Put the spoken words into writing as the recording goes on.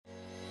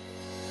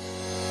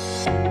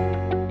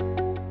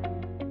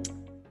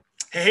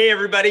Hey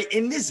everybody,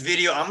 in this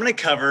video, I'm gonna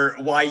cover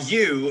why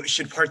you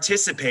should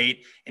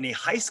participate in a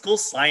high school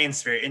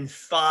science fair in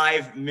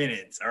 5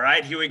 minutes. All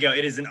right, here we go.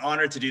 It is an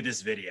honor to do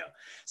this video.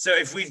 So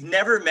if we've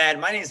never met,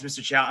 my name is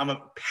Mr. Chow. I'm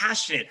a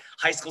passionate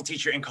high school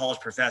teacher and college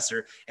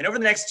professor. And over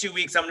the next 2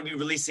 weeks, I'm gonna be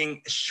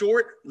releasing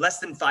short, less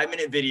than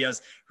 5-minute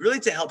videos, really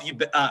to help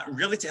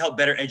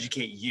better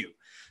educate you.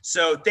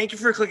 So thank you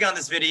for clicking on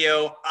this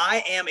video.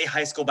 I am a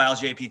high school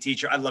biology AP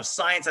teacher. I love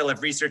science, I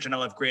love research, and I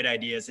love great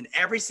ideas. And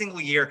every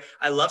single year,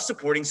 I love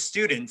supporting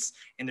students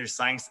in their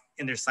science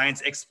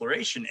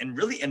exploration and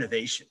really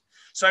innovation.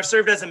 So I've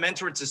served as a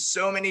mentor to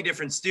so many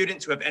different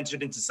students who have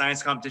entered into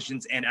science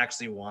competitions and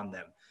actually won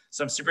them.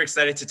 So I'm super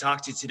excited to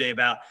talk to you today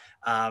about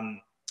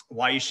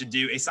why you should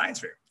do a science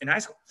fair in high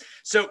school.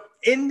 So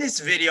in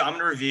this video, I'm going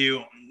to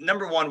review,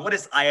 number one, what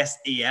is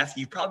ISEF?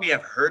 You probably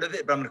have heard of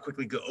it, but I'm going to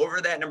quickly go over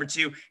that. Number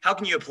two, how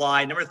can you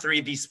apply? Number three,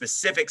 the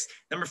specifics.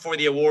 Number four,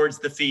 the awards,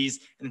 the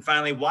fees. And then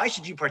finally, why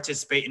should you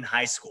participate in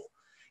high school?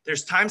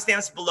 There's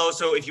timestamps below,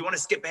 so if you want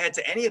to skip ahead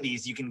to any of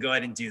these, you can go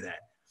ahead and do that.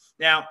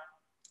 Now,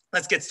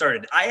 let's get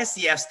started.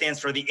 ISEF stands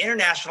for the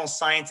International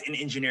Science and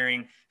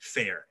Engineering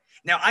Fair.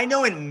 Now, I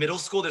know in middle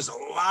school, there's a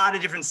lot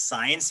of different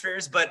science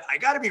fairs, but I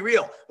got to be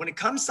real. When it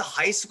comes to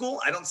high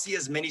school, I don't see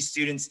as many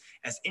students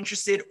as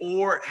interested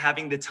or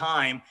having the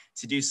time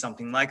to do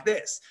something like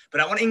this.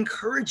 But I want to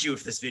encourage you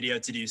with this video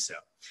to do so.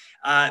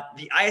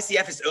 The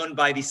ISEF is owned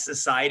by the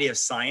Society of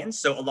Science.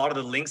 So a lot of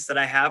the links that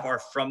I have are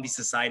from the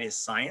Society of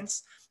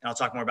Science. And I'll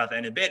talk more about that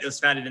in a bit. It was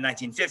founded in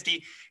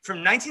 1950.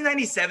 From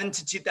 1997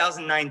 to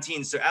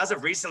 2019, so as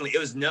of recently, it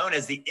was known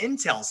as the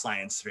Intel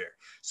Science Fair.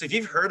 So if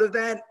you've heard of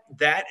that,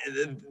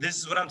 this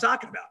is what I'm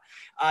talking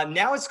about.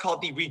 Now it's called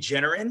the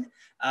Regeneron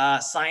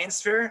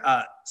Science Fair,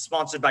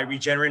 sponsored by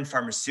Regeneron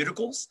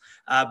Pharmaceuticals,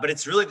 but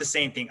it's really the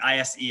same thing,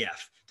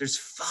 ISEF. There's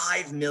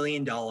 $5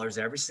 million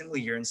every single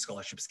year in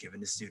scholarships given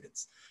to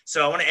students.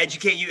 So I want to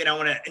educate you and I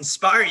want to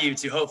inspire you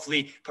to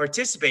hopefully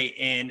participate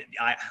in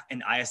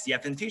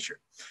ISEF in the future.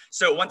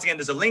 So once again,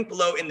 there's a link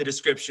below in the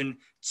description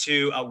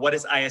to what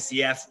is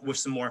ISEF with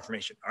some more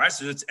information. All right,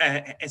 so let's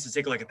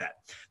take a look at that.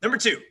 Number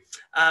two,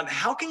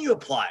 how can you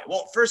apply?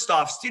 Well, first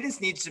off, students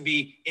need to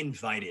be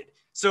invited.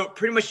 So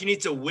pretty much you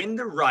need to win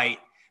the right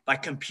by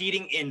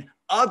competing in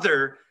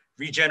other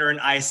Regeneron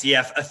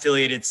ISEF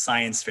affiliated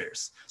science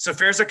fairs. So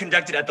fairs are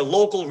conducted at the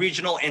local,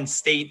 regional, and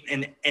state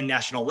and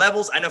national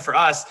levels. I know for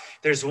us,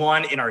 there's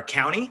one in our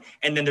county,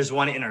 and then there's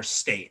one in our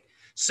state.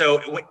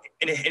 So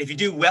if you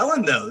do well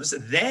in those,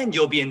 then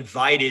you'll be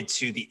invited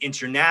to the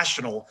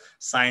International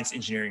Science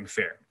Engineering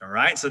Fair. All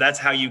right, so that's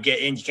how you get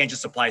in. You can't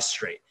just apply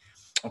straight.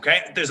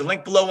 Okay, there's a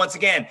link below once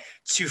again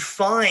to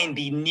find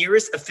the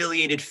nearest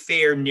affiliated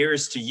fair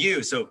nearest to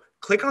you. So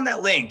click on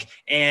that link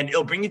and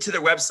it'll bring you to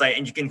their website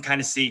and you can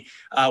kind of see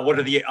what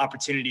are the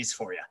opportunities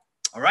for you.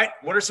 All right,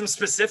 what are some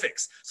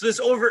specifics? So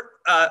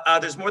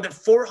there's more than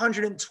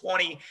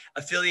 420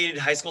 affiliated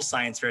high school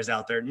science fairs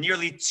out there,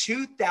 nearly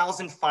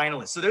 2,000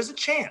 finalists. So there's a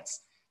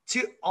chance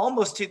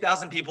almost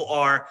 2,000 people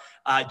are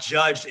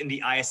judged in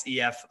the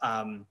ISEF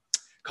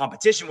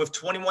competition with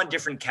 21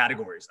 different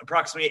categories.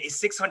 Approximately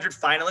 600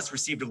 finalists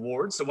received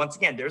awards. So once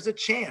again, there's a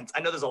chance. I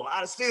know there's a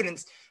lot of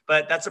students,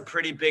 but that's a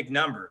pretty big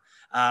number.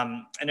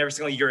 And every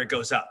single year it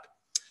goes up.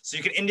 So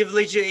you can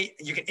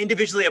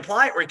individually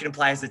apply or you can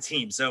apply as a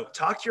team. So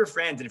talk to your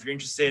friends. And if you're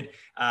interested,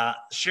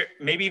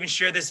 maybe even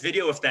share this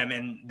video with them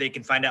and they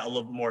can find out a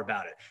little bit more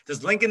about it.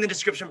 There's a link in the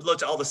description below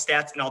to all the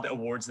stats and all the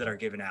awards that are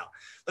given out.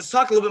 Let's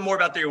talk a little bit more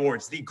about the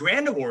awards. The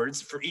grand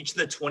awards for each of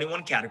the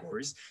 21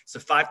 categories. So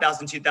 $5,000,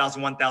 $2,000,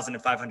 $1,000,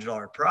 and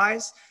 $500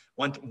 prize.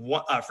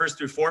 First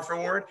through fourth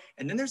award,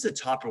 and then there's the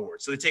top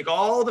award. So they take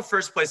all the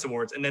first place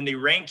awards and then they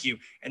rank you,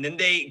 and then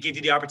they give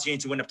you the opportunity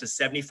to win up to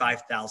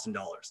 $75,000.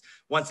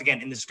 Once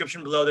again, in the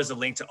description below, there's a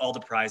link to all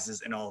the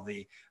prizes and all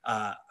the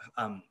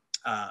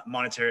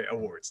monetary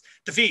awards.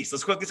 The fees,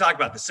 let's quickly talk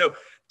about this. So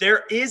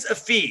there is a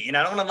fee, and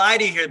I don't want to lie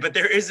to you here, but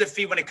there is a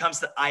fee when it comes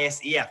to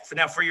ISEF.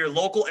 Now, for your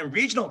local and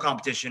regional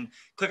competition,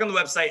 click on the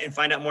website and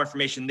find out more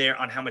information there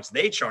on how much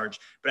they charge.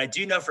 But I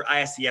do know for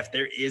ISEF,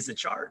 there is a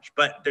charge,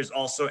 but there's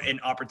also an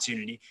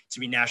opportunity to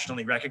be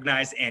nationally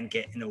recognized and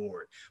get an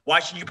award. Why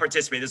should you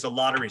participate? There's a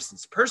lot of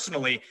reasons.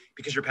 Personally,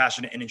 because you're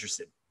passionate and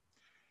interested.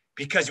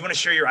 Because you want to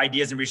share your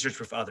ideas and research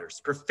with others.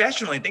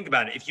 Professionally, think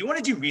about it. If you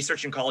want to do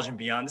research in college and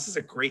beyond, this is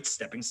a great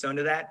stepping stone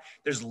to that.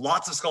 There's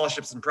lots of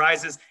scholarships and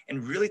prizes,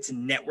 and really to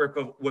network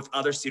with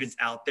other students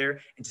out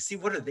there and to see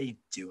what are they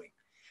doing.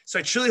 So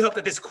I truly hope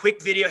that this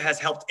quick video has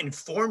helped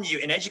inform you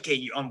and educate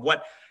you on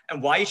what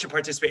and why you should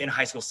participate in a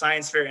high school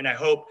science fair. And I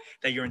hope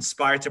that you're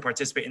inspired to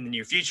participate in the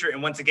near future.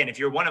 And once again, if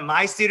you're one of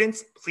my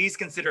students, please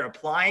consider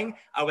applying.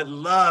 I would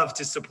love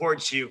to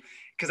support you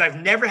because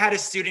I've never had a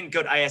student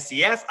go to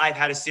ISEF. I've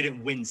had a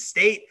student win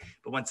state,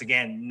 but once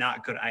again,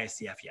 not go to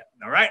ISEF yet.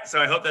 All right.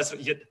 So I hope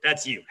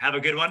that's you. Have a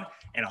good one,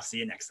 and I'll see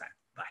you next time.